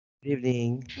Good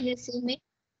evening. Can you see me?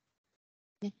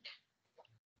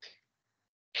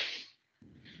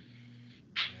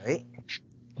 Right?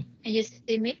 Can you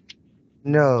see me?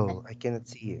 No, I cannot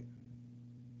see you.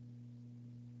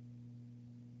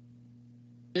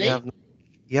 You Really? have no,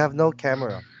 you have no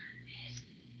camera.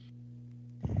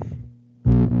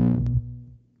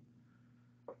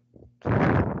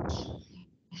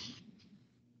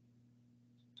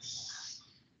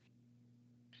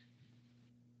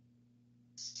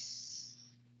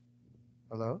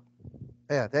 Hello?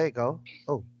 Yeah, there you go.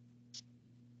 Oh,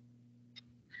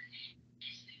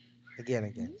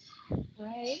 again.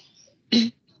 Right.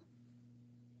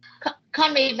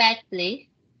 Call me back, please.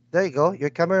 There you go. Your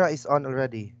camera is on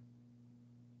already.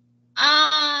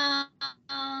 Ah,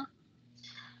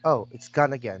 Oh, it's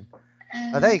gone again.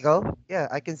 There uh, you go. Yeah,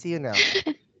 I can see you now.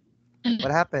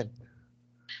 What happened?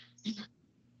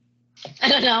 I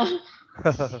don't know.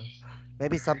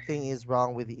 Maybe something is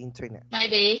wrong with the internet.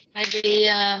 Maybe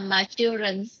my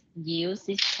children use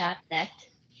this chat that.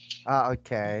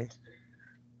 Okay.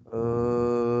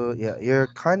 Yeah, you're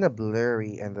kind of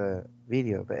blurry in the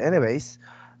video. But anyways,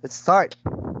 let's start.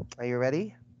 Are you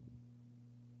ready?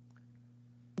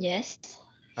 Yes.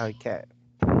 Okay.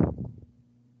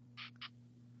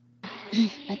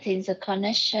 I think the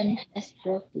connection has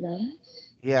problem.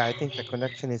 Yeah, I think the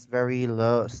connection is very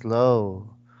slow.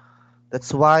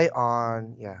 That's why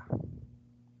yeah.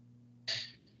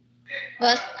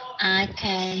 But I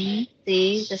can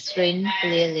see the screen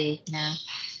clearly now.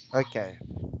 Okay.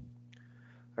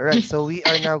 All right. So we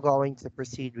are now going to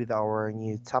proceed with our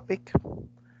new topic,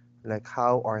 like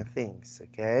how are things,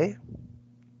 okay?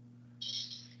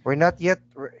 We're not yet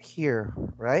here,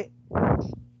 right?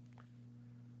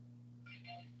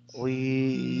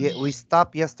 We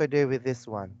stopped yesterday with this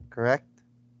one, correct?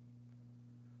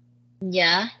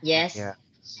 Yeah, yes. Yeah.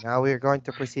 Now we're going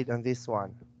to proceed on this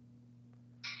one.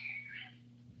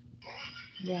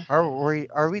 Yeah.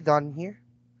 Are we done here?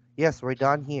 Yes, we're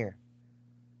done here.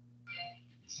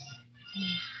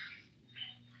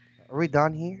 Are we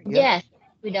done here? Yeah. Yes.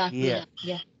 We done. Yeah.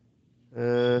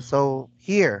 Yeah. So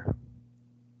here,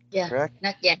 Yeah. correct?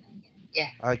 Not yet. Yeah.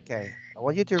 Okay. I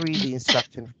want you to read the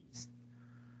instruction first.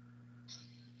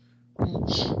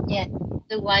 Mm. Yes.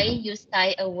 The way you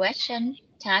say a question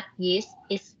that gives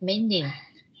its meaning.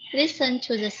 Listen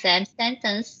to the same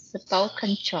sentence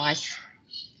spoken twice.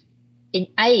 In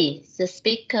A, the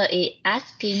speaker is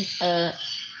asking a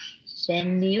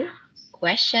genuine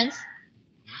question,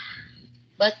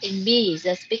 but in B,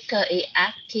 the speaker is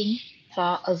asking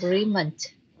for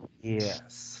agreement.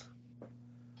 Yes.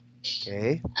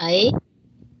 Okay. A,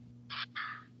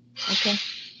 okay.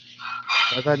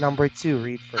 What about number two?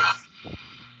 Read first.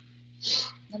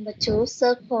 Number two,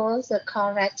 circle the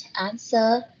correct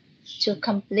answer to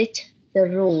complete the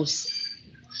rules.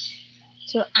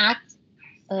 To ask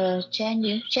a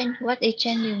genuine, what is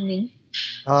genuine mean?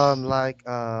 Um, like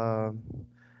um,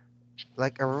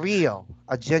 like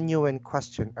a genuine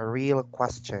question, a real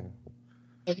question.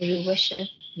 A real question.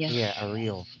 Yeah. Yeah,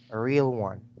 a real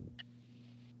one.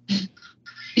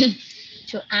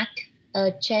 To ask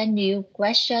a genuine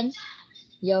question,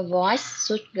 your voice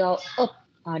should go up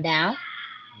or down.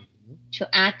 Mhm.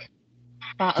 To ask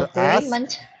for To ask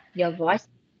agreement, your voice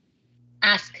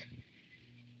ask.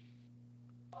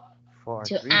 for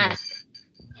To agreement, ask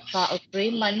for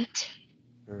agreement,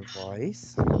 your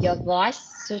voice. your voice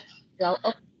should go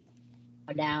up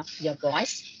or down. Your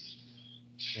voice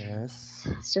Yes.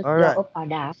 should All go right. up or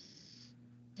down.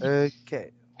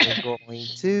 Okay. We're going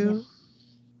Yeah. to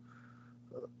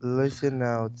listen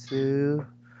now to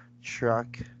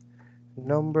track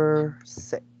number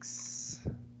six.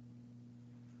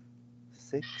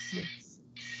 Six.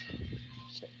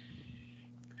 Okay.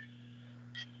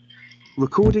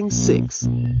 Recording 6.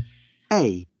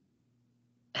 A.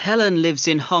 Helen lives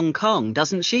in Hong Kong,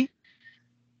 doesn't she?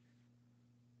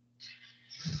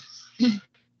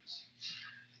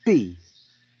 B.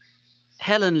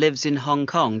 Helen lives in Hong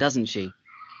Kong, doesn't she?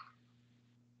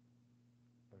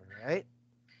 All right.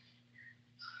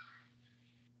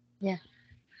 Yeah.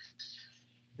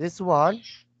 This one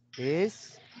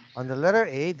is on the letter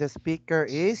A, the speaker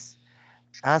is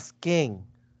asking,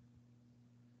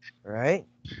 right?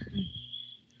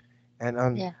 And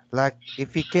on Yeah. like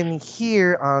if you can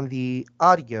hear on the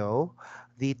audio,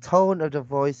 the tone of the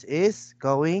voice is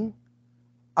going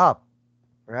up,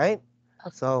 right?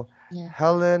 Okay. So Yeah.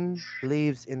 Helen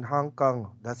lives in Hong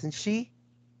Kong, doesn't she?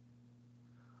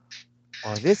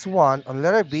 Or this one on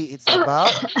letter B, it's about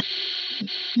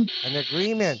an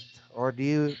agreement. Or do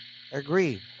you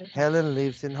agree? Helen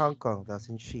lives in Hong Kong,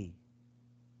 doesn't she?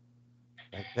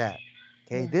 Like that.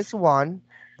 Okay, Yeah. this one,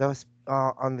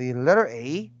 on the letter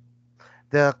A,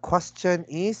 the question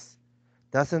is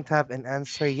doesn't have an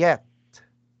answer yet.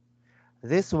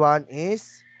 This one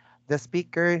is the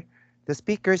speaker. The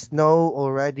speakers know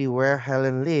already where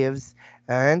Helen lives,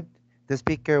 and the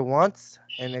speaker wants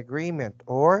an agreement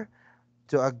or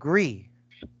to agree.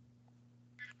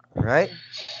 Right?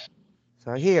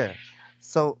 So here.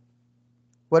 So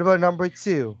what about number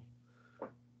 2?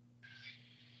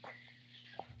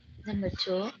 Number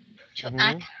 2, to Mhm.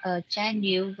 ask a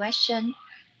genuine question,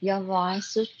 your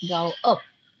voice should go up.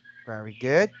 Very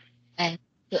good. And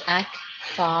to ask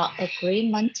for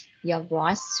agreement, your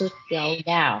voice should go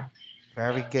down.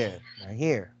 Very good. Now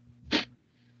here.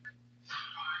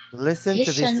 Listen to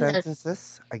these Listen,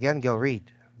 sentences. Again, go read.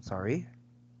 Sorry.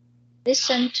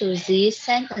 listen to these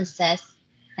sentences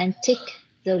and tick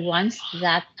the ones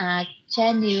that are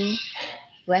genuine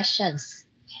questions.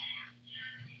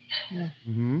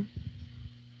 Mhm.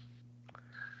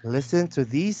 Listen to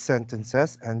these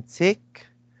sentences and tick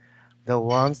the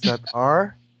ones that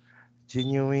are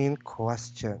genuine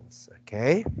questions.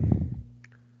 Okay.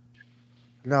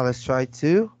 Now let's try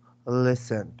to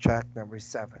listen. Track number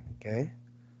 7. Okay.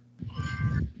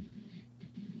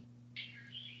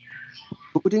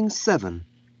 Recording 7.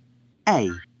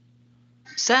 A.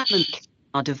 Sam and Kevin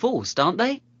are divorced, aren't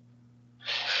they?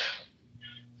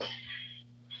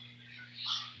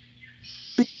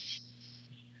 B.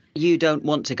 You don't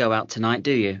want to go out tonight,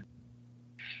 do you?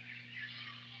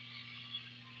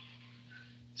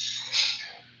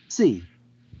 C.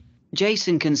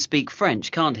 Jason can speak French,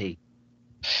 can't he?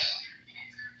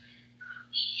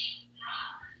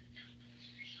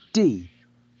 D.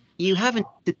 You haven't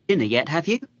eaten dinner yet, have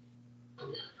you?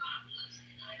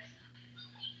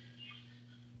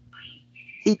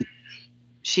 E.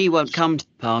 She won't come to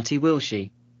the party, will she?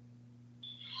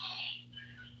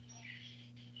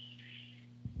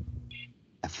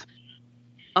 F.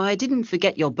 I didn't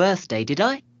forget your birthday, did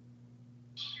I?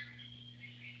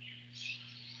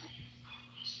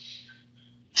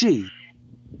 G.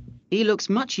 He looks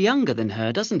much younger than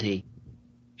her, doesn't he?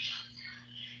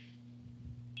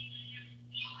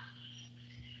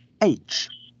 H.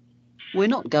 We're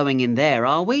not going in there,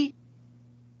 are we?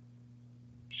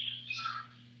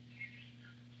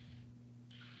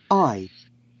 I.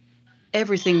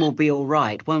 Everything will be all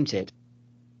right, won't it?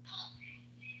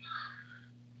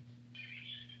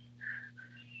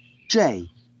 J.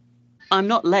 I'm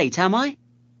not late, am I?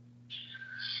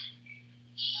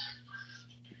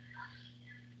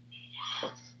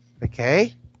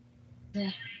 Okay.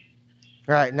 Yeah.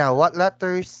 Right. Now, what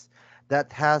letters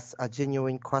that has a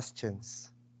genuine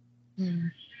questions?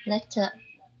 Letter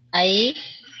A,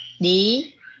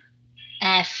 D,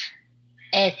 F,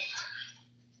 H,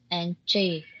 and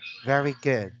G. Very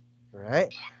good.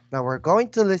 Right. Now we're going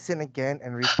to listen again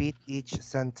and repeat each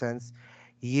sentence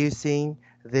using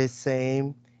the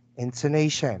same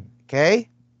intonation. Okay.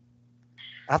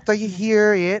 After you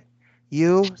hear it,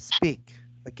 you speak.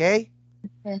 Okay.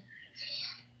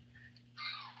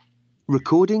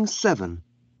 Recording 7.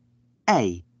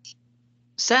 A.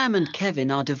 Sam and Kevin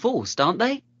are divorced, aren't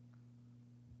they?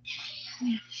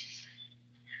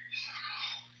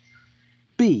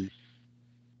 B.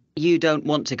 You don't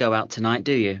want to go out tonight,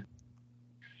 do you?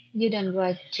 You don't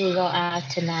want to go out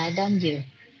tonight, don't you?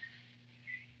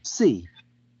 C.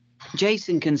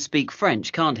 Jason can speak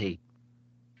French, can't he?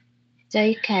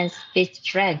 They can speak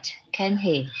French, can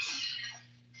he?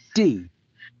 D.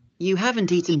 You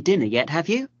haven't eaten dinner yet, have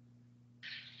you?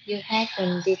 You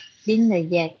haven't did dinner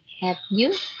yet, have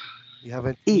you? You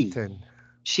haven't E. eaten.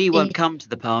 She won't come to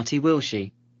the party, will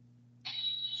she?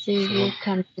 She will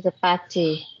come to the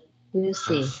party. We'll Will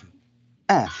see. she?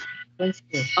 F. We'll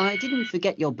see. I didn't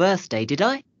forget your birthday, did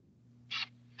I?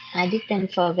 I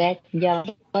didn't forget your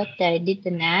birthday,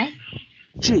 didn't I?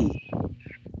 G.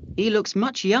 He looks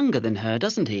much younger than her,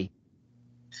 doesn't he?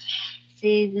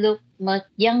 She looked much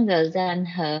younger than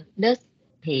her, does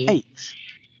he? H.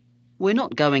 We're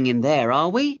not going in there, are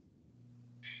we?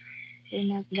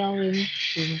 We're not going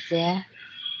in there.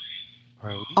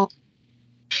 Are we? Oh.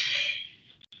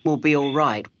 We'll be all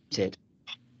right, won't it?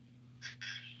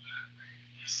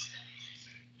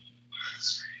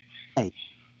 A.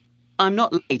 I'm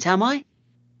not late, am I?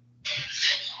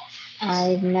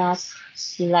 I'm not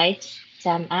late,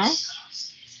 am I?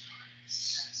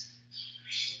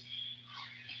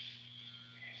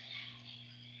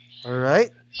 All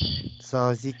right. So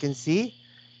as you can see,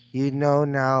 you know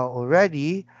now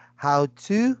already how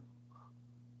to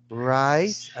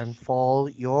rise and fall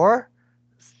your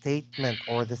statement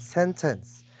or the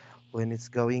sentence. When it's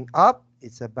going up,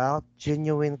 it's about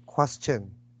genuine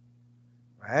question.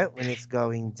 Right? When it's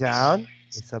going down,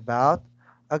 it's about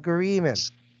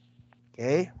agreement.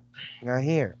 Okay, now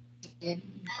here,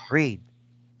 read.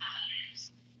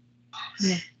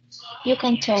 You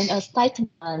can turn a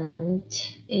statement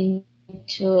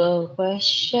into a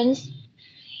question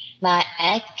by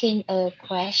asking a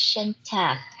question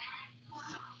tag.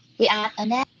 We add a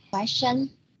next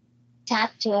question tag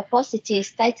to a positive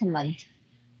statement.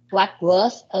 What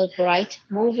was a great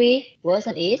movie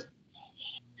version is?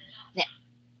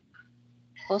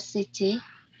 Positive.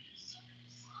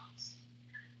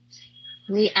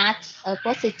 We add a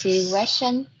positive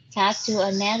version tag to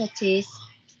a negative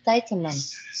statement.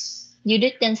 You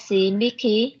didn't see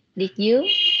Mickey, did you?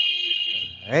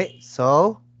 Right,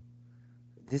 so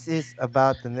this is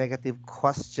about the negative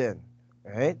question,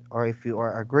 right? Or if you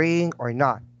are agreeing or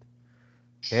not.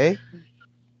 Okay,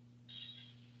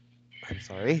 I'm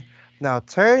sorry. Now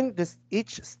turn this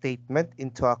each statement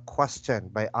into a question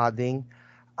by adding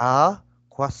a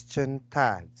question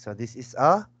tag. So this is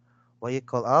a what you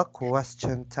call a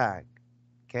question tag.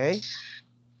 Okay,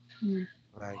 Hmm.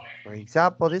 like for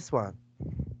example, this one.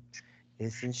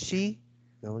 Isn't she?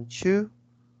 Don't you?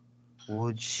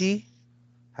 Would she?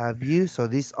 Have you? So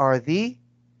these are the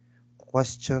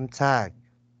question tag.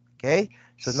 Okay,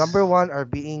 so number one are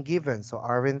being given. So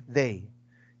aren't they?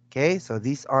 Okay, so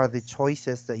these are the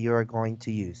choices that you are going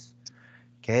to use.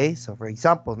 Okay, so for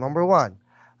example, number one,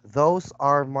 those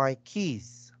are my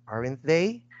keys. Aren't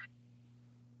they?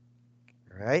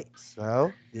 Right,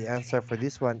 so the answer for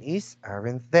this one is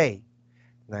aren't they?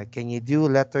 Now, can you do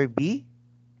letter B?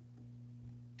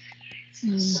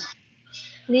 Hmm.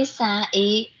 Lisa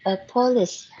is a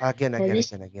Again, again,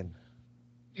 police. again, again.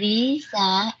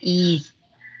 Lisa is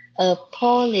a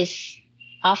police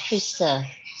officer,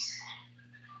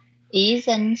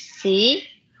 isn't she?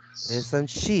 Isn't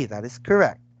she? That is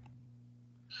correct.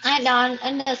 I don't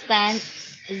understand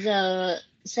the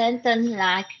sentence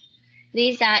like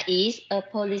Lisa is a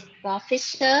police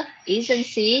officer, isn't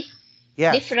she?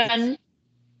 Yes, it's Different.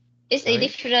 It's a sorry.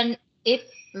 different if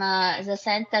the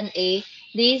sentence is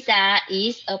Lisa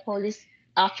is a police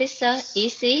officer,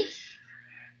 is she?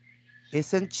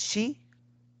 Isn't she?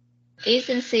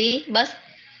 Isn't she?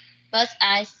 But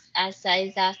I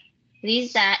say that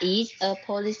Lisa is a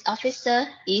police officer,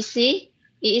 is she?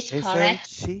 It is Isn't correct,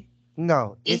 she?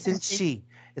 No, isn't isn't she? she?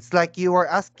 It's like you are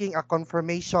asking a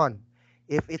confirmation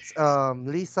if it's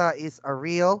Lisa is a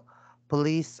real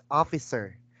police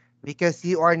officer because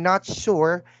you are not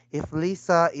sure if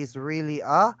Lisa is really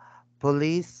a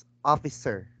police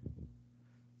officer.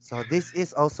 So this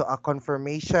is also a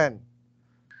confirmation.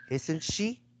 Isn't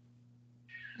she?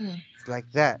 Mm. It's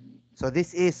like that. So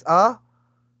this is a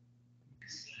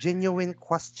genuine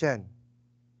question.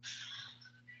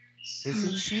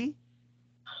 Isn't Mm. she?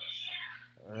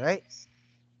 All right.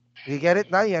 You get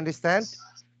it now? You understand?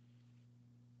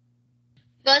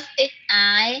 But if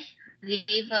I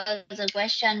give the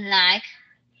question like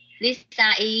Lisa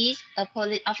is a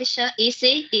police officer, is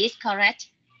she? It is correct.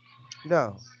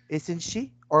 No. Isn't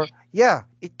she? Or yeah,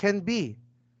 it can be.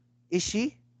 Is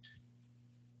she?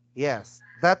 Yes,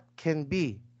 that can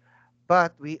be.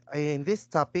 But we in this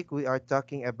topic we are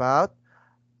talking about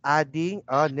adding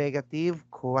a negative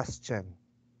question.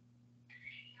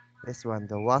 This one,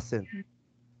 the wasn't.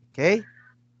 Okay?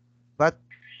 But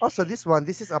also this one,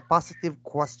 this is a positive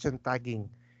question tagging.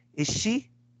 Is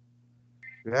she?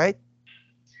 Right?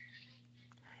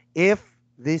 If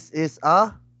this is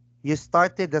a you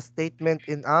started the statement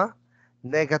in a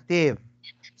negative.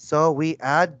 So we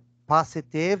add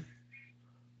positive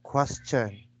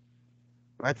question.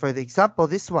 Right? For the example,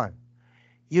 this one.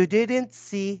 You didn't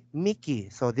see Mickey.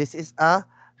 So this is a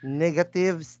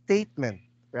negative statement,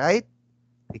 right?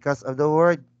 Because of the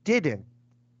word didn't,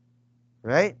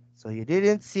 right? So you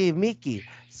didn't see Mickey.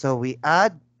 So we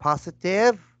add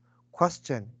positive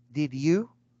question. Did you?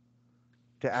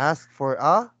 To ask for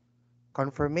a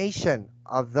confirmation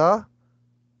of the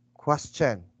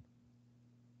question,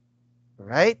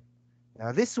 right?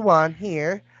 Now this one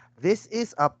here, this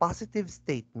is a positive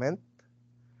statement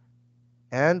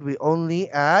and we only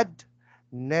add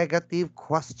negative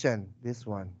question, this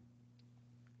one.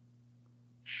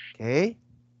 Okay?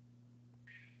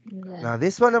 Yeah. Now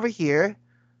this one over here,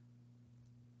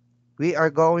 we are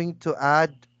going to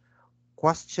add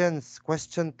questions,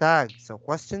 question tags. So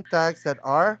question tags that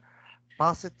are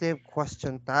positive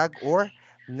question tag or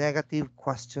negative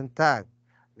question tag.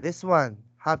 This one,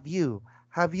 have you.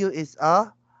 Have you is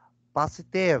a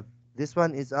positive. This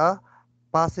one is a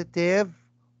positive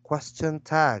question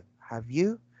tag. Have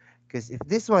you? Because if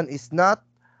this one is not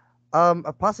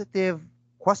a positive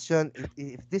question,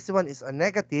 if this one is a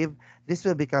negative, this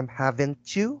will become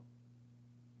haven't you,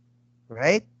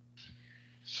 right?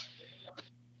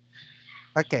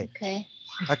 Okay. Okay.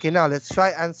 Okay, now let's try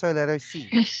answer letter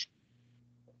C.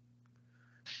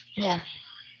 Yeah.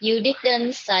 You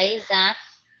didn't say that,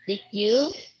 did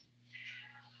you?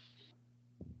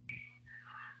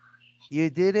 You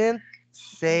didn't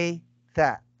say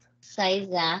that, Say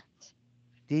that,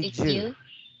 did did you? you?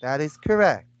 That is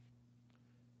correct.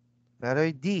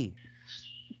 Letter D.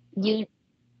 You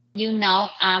you know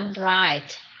I'm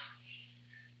right,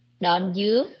 don't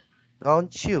you?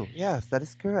 Don't you? Yes, that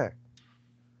is correct.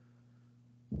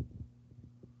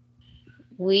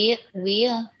 We're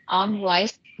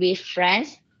always be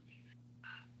friends,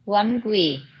 won't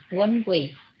we? One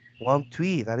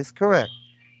twee. That is correct.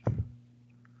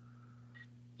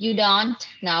 You don't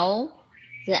know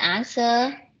the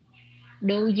answer,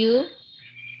 do you?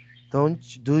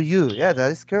 Do you? Yeah,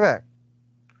 that is correct.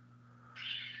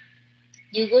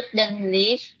 You wouldn't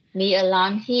leave me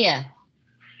alone here,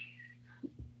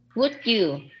 would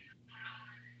you?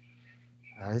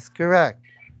 That is correct.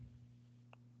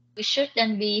 We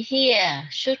shouldn't be here,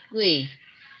 should we?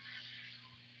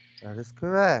 That is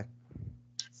correct.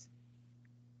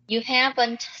 You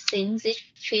haven't seen this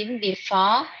film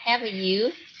before, have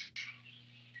you?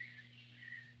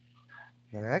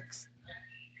 Next.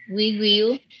 We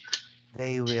will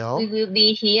They we will. will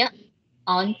be here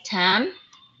on time,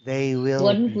 They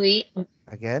will won't be. we?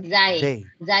 Again. They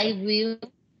They. they will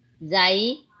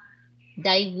they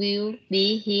they will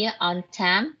be here on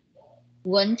time,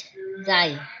 won't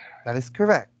they? That is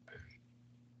correct.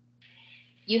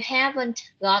 You haven't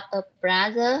got a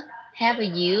brother, have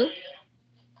you?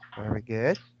 Very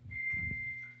good.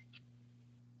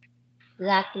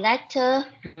 That letter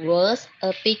was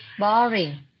a bit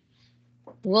boring,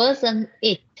 wasn't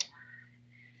it?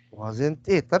 Wasn't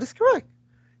it? That is correct.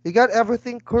 You got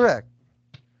everything correct.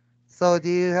 So do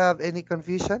you have any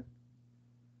confusion?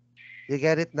 You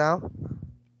get it now?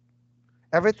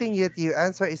 Everything that you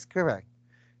answer is correct.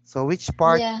 So which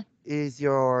part Yeah, is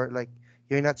your like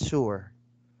you're not sure?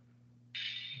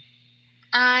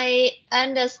 I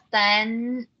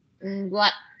understand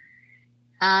what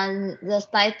the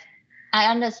state. I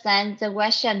understand the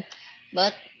question,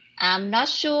 but I'm not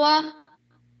sure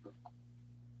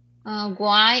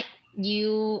why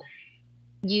you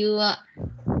you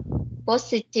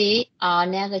positive or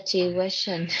negative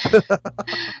question.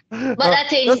 But I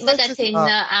Those think, are but I just think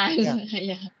yeah,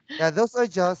 yeah, yeah, those are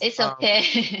just it's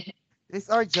okay. these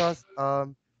are just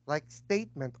like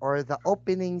statement or the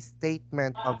opening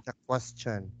statement of the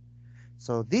question.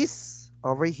 So this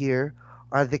over here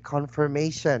are the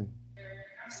confirmation,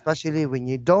 especially when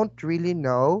you don't really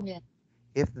know Yeah.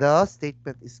 if the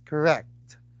statement is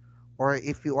correct, or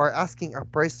if you are asking a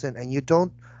person and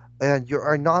you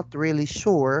are not really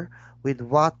sure with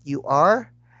what you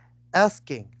are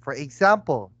asking. For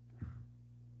example,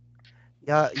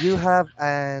 yeah, you had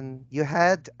an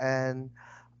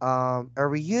a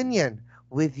reunion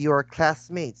with your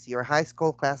classmates, your high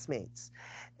school classmates,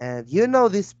 and you know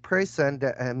this person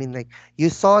that I mean, like you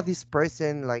saw this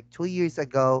person like 2 years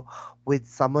ago with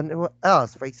someone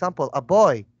else. For example, a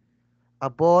boy.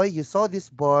 You saw this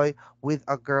boy with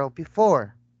a girl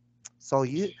before, so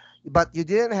but you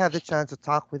didn't have the chance to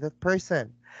talk with that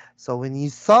person. So when you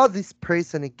saw this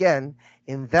person again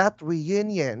in that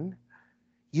reunion,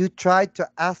 you tried to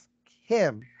ask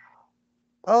him,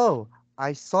 "Oh,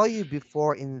 I saw you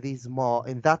before in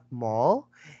that mall,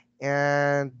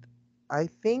 and I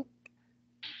think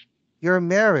you're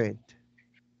married.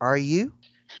 Are you?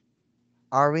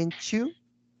 Aren't you?"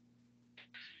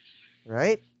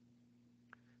 Right?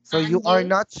 So you And are you,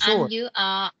 not and sure. you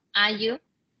are you?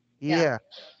 Yeah. Yeah.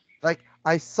 Like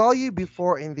I saw you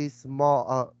before in this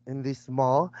mall,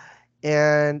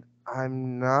 and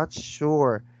I'm not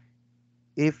sure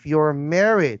if you're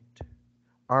married.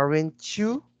 Aren't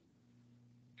you?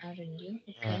 Aren't you?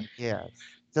 Okay. Yes.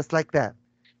 Just like that.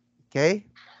 Okay?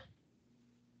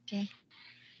 Okay.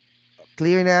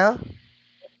 Clear now?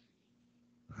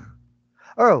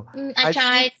 Oh, I I've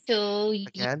seen try to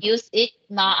again. use it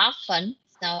more often.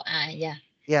 So yeah.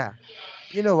 Yeah.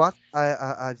 You know what?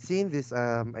 I've seen this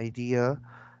idea,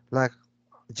 like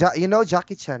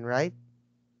Jackie Chan, right?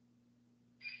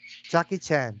 Jackie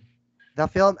Chan, the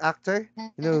film actor,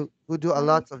 who do a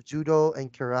lot of judo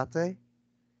and karate.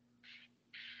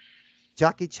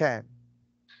 Jackie Chan.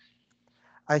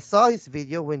 I saw his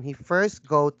video when he first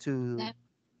go to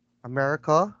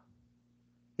America.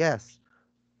 Yes,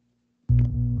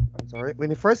 I'm sorry. When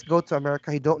he first go to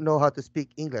America, he don't know how to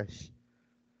speak English.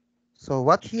 So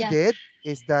what he Yeah. did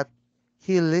is that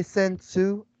he listened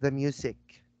to the music,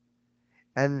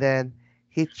 and then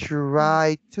he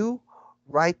tried to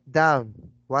write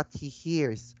down what he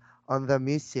hears on the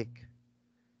music.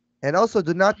 And also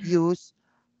do not use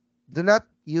do not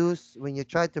use, when you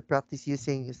try to practice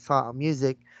using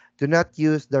music, do not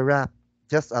use the rap,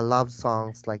 just a love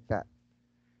songs like that.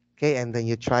 Okay, and then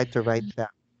you try to write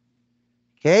that.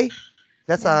 Okay,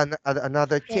 that's Yeah.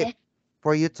 another tip Okay.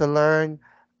 for you to learn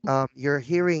your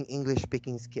hearing English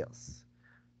speaking skills.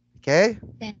 Okay,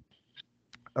 Okay.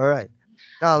 all right.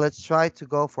 Now let's try to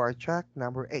go for our track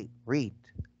number 8. Read.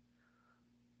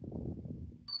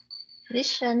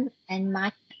 Listen and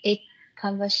mark it.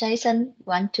 Conversation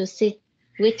 1 to 6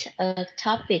 with a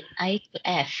topic I to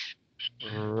F.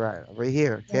 Right over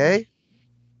here. Yeah. Okay.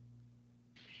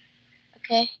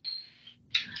 Okay.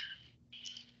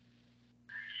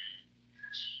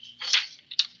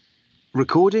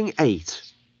 Recording 8.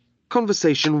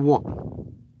 Conversation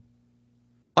 1.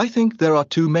 I think there are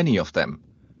too many of them.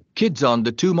 Kids are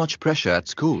under too much pressure at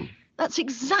school. That's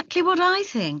exactly what I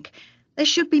think. There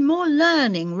should be more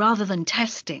learning rather than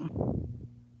testing.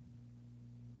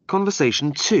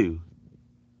 Conversation 2.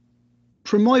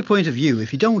 From my point of view,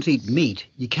 if you don't eat meat,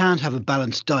 you can't have a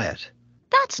balanced diet.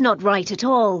 That's not right at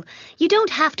all. You don't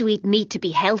have to eat meat to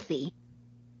be healthy.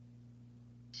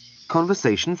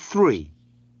 Conversation 3.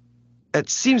 It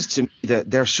seems to me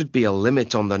that there should be a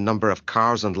limit on the number of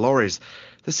cars and lorries.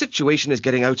 The situation is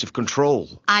getting out of control.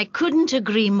 I couldn't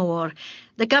agree more.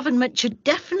 The government should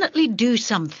definitely do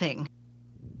something.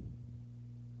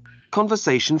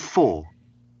 Conversation 4.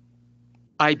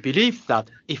 I believe that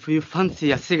if you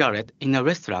fancy a cigarette in a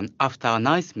restaurant after a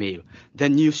nice meal,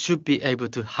 then you should be able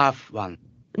to have one.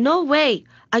 No way.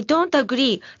 I don't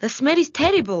agree. The smell is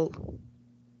terrible.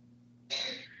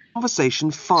 Conversation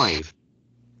 5.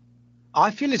 I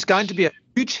feel it's going to be a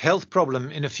huge health problem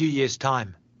in a few years'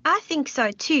 time. I think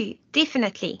so too,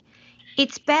 definitely.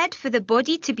 It's bad for the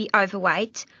body to be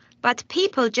overweight, but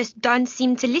people just don't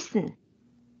seem to listen.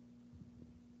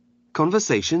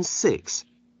 Conversation 6.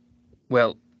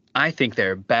 Well, I think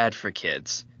they're bad for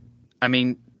kids. I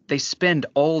mean, they spend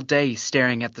all day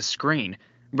staring at the screen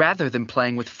rather than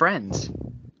playing with friends.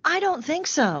 I don't think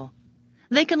so.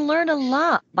 They can learn a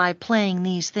lot by playing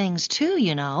these things too,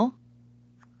 you know.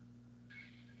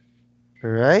 All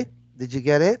right. Did you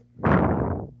get it?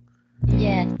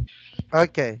 Yes.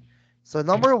 Okay. So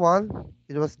number 1,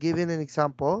 it was given an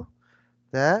example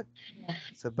that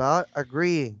it's about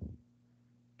agreeing.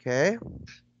 Okay.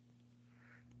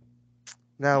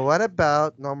 Now, what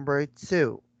about number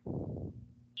 2?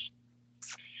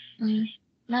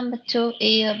 Number 2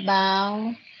 is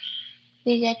about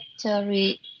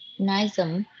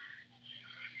vegetarianism.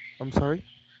 I'm sorry?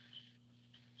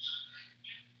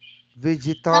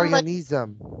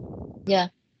 Vegetarianism. Yeah.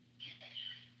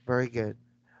 Very good.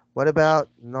 What about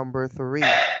number 3?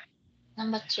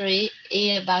 Number 3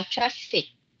 is about traffic.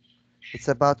 It's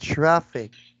about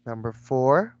traffic. Number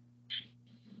 4.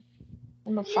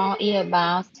 Number 4 is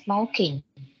about smoking.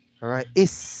 All right.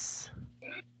 Is.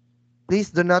 Please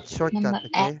do not shortcut, Number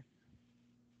okay?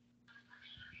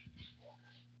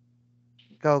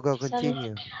 Go, Sorry.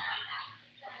 continue.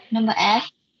 Number F.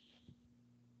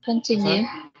 Continue.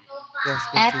 Yes,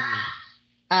 F.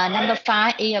 continue. Number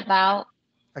 5 is about.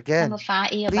 Again, Number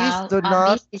 5 is please about do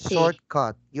not obesity.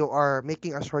 shortcut. You are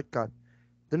making a shortcut.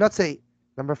 Do not say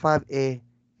number 5A.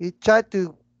 You try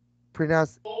to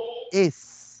pronounce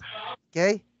is.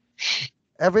 Okay?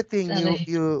 Everything Sorry.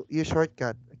 you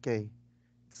shortcut. Okay.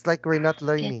 It's like we're not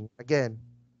learning. Again.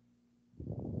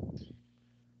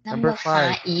 Number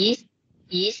 5 5.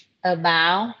 is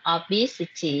about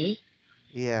obesity.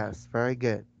 Yes, very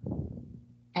good.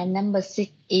 And number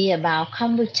 6 is about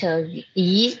computer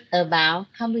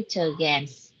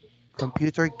games.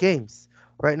 Computer games.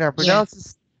 Right now, pronounce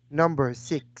this number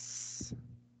 6.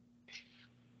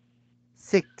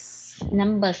 6.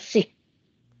 Number 6.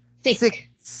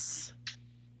 6.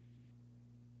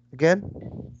 Again?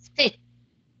 6.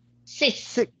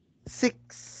 6.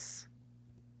 6.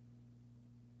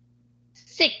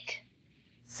 6.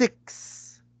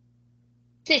 6.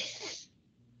 6.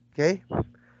 Okay?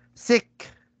 Sick.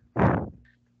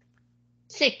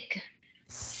 Sick.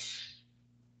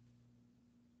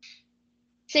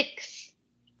 6.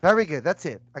 Very good. That's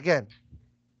it. Again.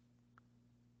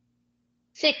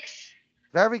 6.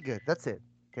 Very good. That's it.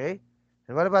 Okay?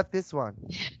 And what about this one?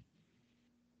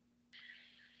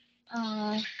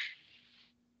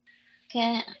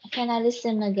 Can I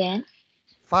listen again?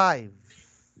 5.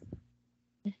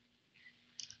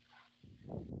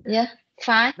 Yeah.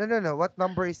 5. No. What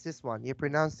number is this one? You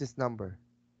pronounce this number.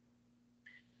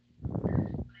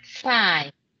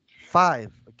 5.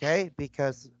 5. Okay?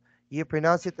 Because you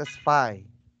pronounce it as 5.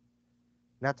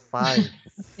 Not 5.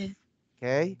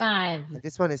 Okay? 5. And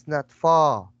this one is not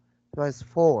 4. This one is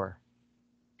 4.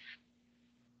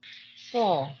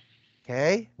 4.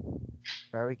 Okay?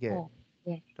 Very good. Oh,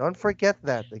 yeah. Don't forget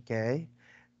that, okay?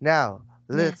 Now,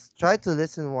 let's try to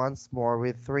listen once more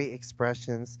with 3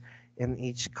 expressions in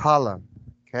each column,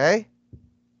 okay?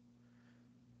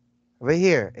 Over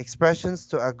here, expressions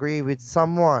to agree with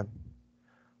someone,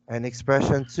 and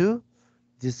expression to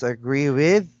disagree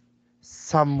with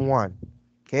someone,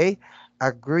 okay?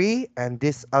 Agree and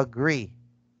disagree.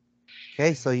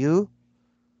 Okay, so you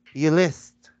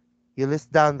list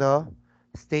down the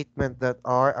statement that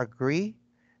are agree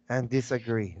and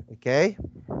disagree, okay?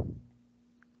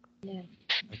 Yeah.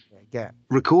 Okay, again.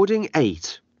 Recording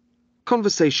 8.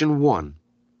 Conversation 1.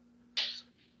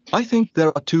 I think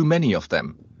there are too many of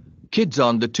them. Kids are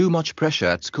under too much pressure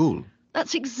at school.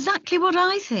 That's exactly what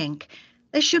I think.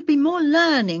 There should be more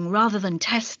learning rather than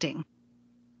testing.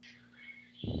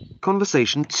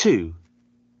 Conversation 2.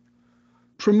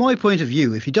 From my point of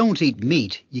view, if you don't eat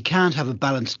meat, you can't have a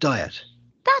balanced diet.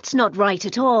 That's not right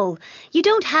at all. You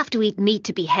don't have to eat meat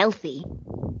to be healthy.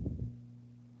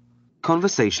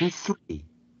 Conversation 3.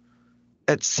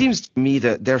 It seems to me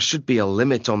that there should be a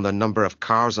limit on the number of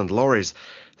cars and lorries.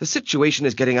 The situation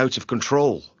is getting out of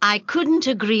control. I couldn't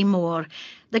agree more.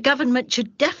 The government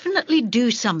should definitely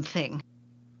do something.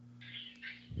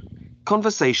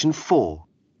 Conversation 4.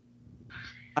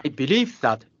 I believe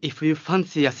that if you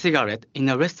fancy a cigarette in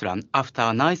a restaurant after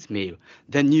a nice meal,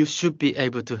 then you should be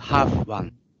able to have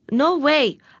one. No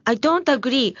way. I don't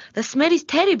agree. The smell is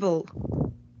terrible.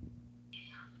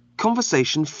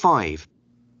 Conversation 5.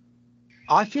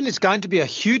 I feel it's going to be a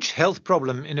huge health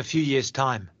problem in a few years'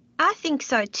 time. I think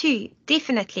so too,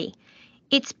 definitely.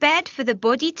 It's bad for the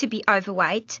body to be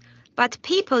overweight, but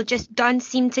people just don't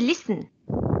seem to listen.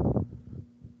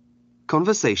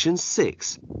 Conversation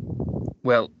 6.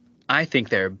 Well, I think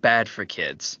they're bad for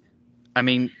kids. I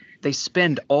mean, they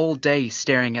spend all day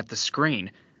staring at the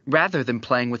screen rather than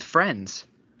playing with friends.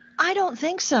 I don't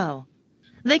think so.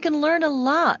 They can learn a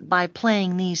lot by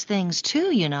playing these things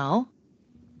too, you know.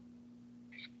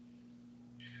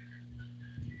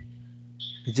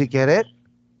 Did you get it?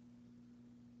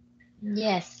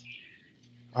 Yes.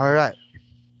 All right.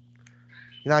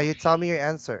 Now you tell me your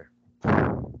answer.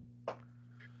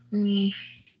 Mm,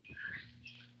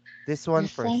 This one The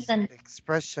first. sentence.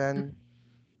 Expression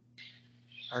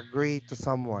agree to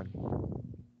someone.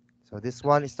 So this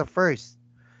one is the first.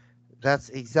 That's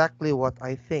exactly what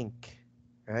I think.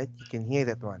 Right? You can hear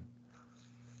that one.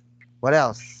 What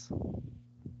else?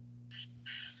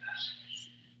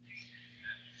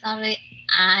 sorry,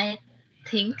 I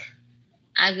think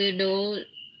I will do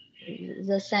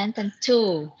the sentence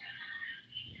two.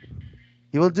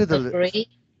 You will do the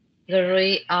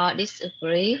Agree or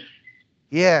disagree.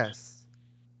 yes.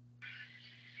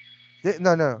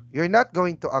 No. You're not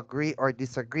going to agree or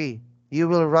disagree. You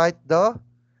will write the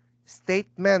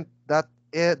statement that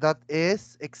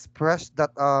is expressed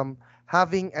that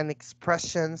having an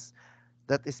expressions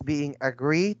that is being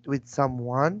agreed with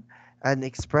someone and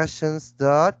expressions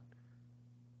that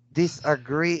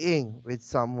disagreeing with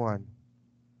someone.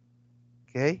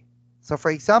 Okay? So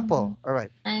for example, all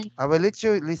right, And I will let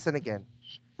you listen again.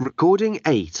 Recording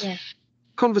 8. yeah.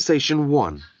 Conversation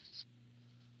 1.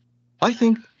 I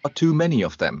think there are too many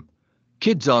of them.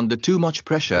 Kids are under too much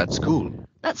pressure at school.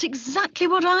 That's exactly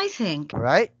what I think. All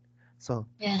right? So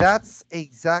Yeah. that's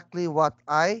exactly what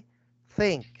I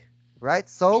think. Right?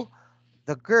 So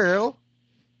the girl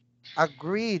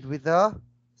agreed with the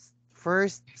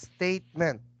first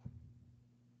statement.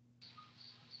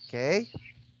 Okay?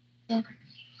 Yeah.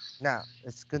 Now,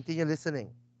 let's continue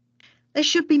listening. There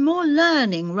should be more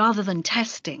learning rather than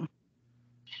testing.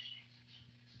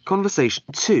 Conversation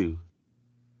 2.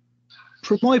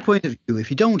 From my point of view, if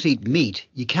you don't eat meat,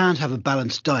 you can't have a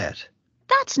balanced diet.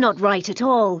 That's not right at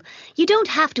all. You don't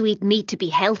have to eat meat to be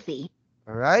healthy.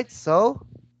 All right? So,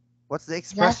 what's the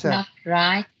That's expression? not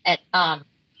right at all.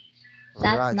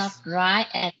 That's Right. not right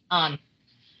at all.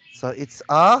 So, it's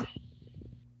a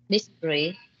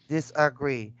Disagree.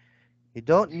 disagree. You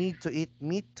don't need to eat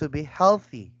meat to be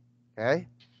healthy. Okay?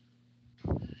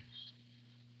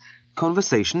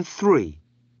 Conversation 3.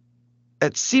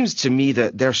 It seems to me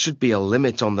that there should be a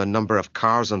limit on the number of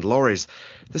cars and lorries.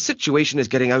 The situation is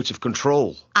getting out of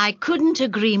control. I couldn't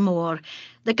agree more.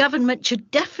 The government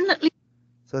should definitely...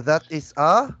 So, that is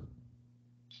a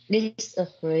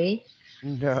Disagree.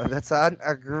 no, that's an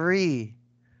agree.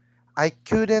 I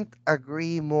couldn't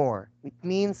agree more. It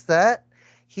means that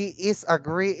he is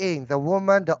agreeing. The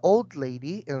woman, the old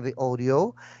lady in the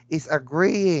audio, is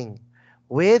agreeing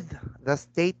with the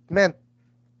statement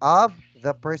of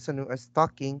the person who is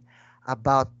talking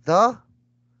about the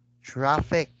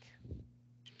traffic.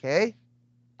 Okay?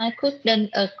 I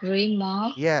couldn't agree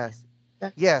more. Yes.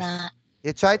 That's Yes. that.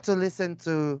 You try to listen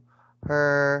to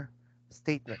her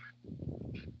statement.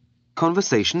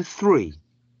 Conversation 3.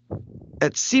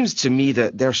 It seems to me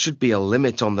that there should be a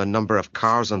limit on the number of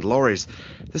cars and lorries.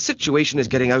 The situation is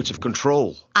getting out of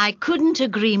control. I couldn't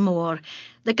agree more.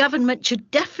 The government should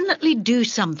definitely do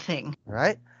something.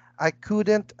 Right? I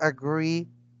couldn't agree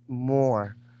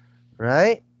more.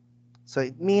 Right? So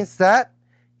it means that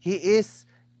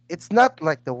it's not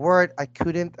like the word I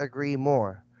couldn't agree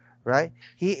more. Right?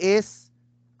 He is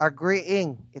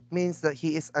agreeing. It means that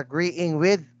he is agreeing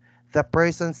with the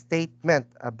person's statement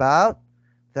about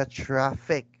the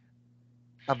traffic,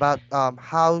 about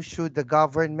how should the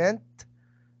government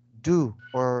do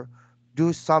or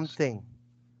do something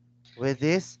with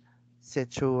this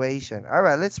situation. All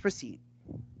right, let's proceed.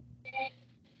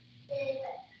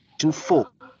 Question 4.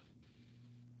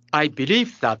 I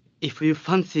believe that if you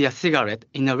fancy a cigarette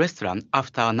in a restaurant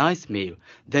after a nice meal,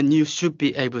 then you should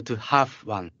be able to have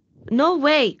one. No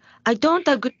way. I don't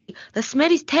agree. The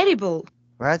smell is terrible.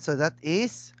 Right, so that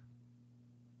is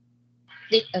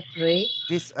Disagree.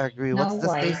 disagree. No What's the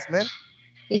way. statement?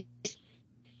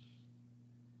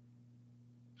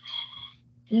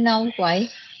 No way.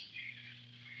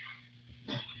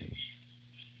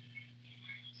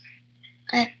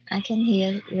 I can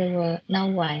hear the word no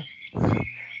way.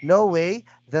 No way.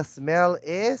 The smell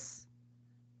is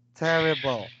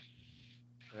terrible.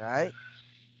 Right?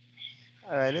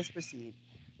 All right, let's proceed.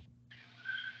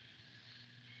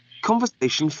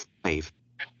 Conversation 5.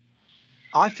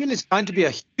 I feel it's going to be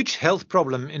a huge health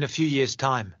problem in a few years'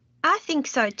 time. I think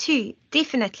so too,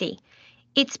 definitely.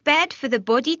 It's bad for the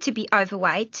body to be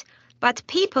overweight, but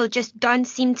people just don't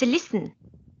seem to listen.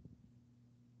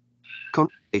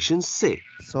 Conversation 6.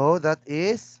 So that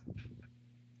is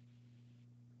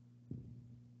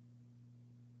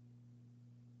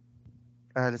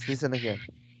let's listen again.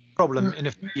 Problem in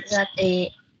a few years. That is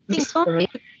disagree.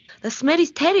 The smell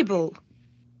is terrible.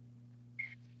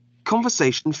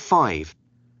 Conversation 5.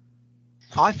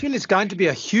 I feel it's going to be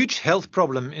a huge health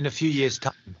problem in a few years'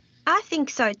 time. I think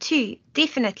so too,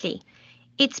 definitely.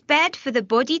 It's bad for the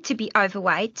body to be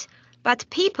overweight, but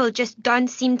people just don't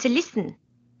seem to listen.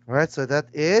 Right, so that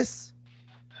is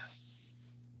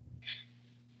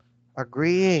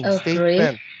agreeing Agree.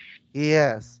 statement.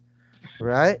 Yes.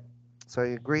 Right? So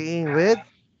agreeing with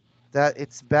that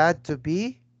it's bad to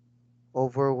be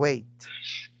overweight.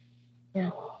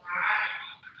 Yeah.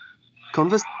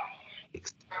 Conversation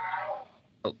 6.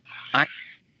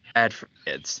 Bad for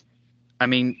kids. I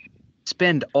mean,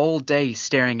 spend all day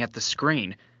staring at the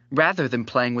screen rather than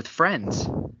playing with friends.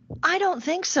 I don't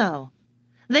think so.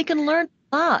 They can learn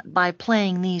a lot by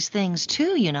playing these things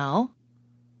too, you know.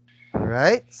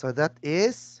 Right? So that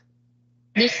is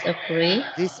Disagree.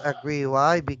 disagree.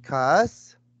 Why?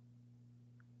 Because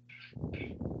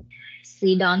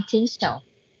She don't think so.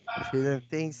 she didn't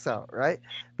think so, right?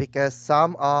 Because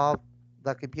some of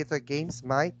the computer games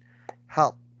might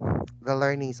help the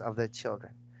learnings of the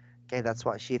children. Okay, that's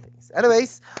what she thinks.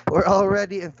 Anyways, we're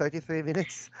already in 33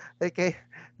 minutes. Okay,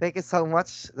 thank you so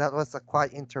much. That was a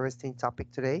quite interesting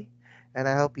topic today. And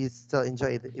I hope you still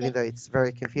enjoy it, even though it's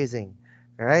very confusing.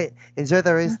 All right, enjoy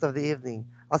the rest of the evening.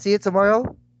 I'll see you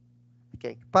tomorrow.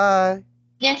 Okay, bye.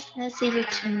 Yes, I'll see you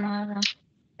tomorrow.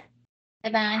 Bye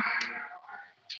bye.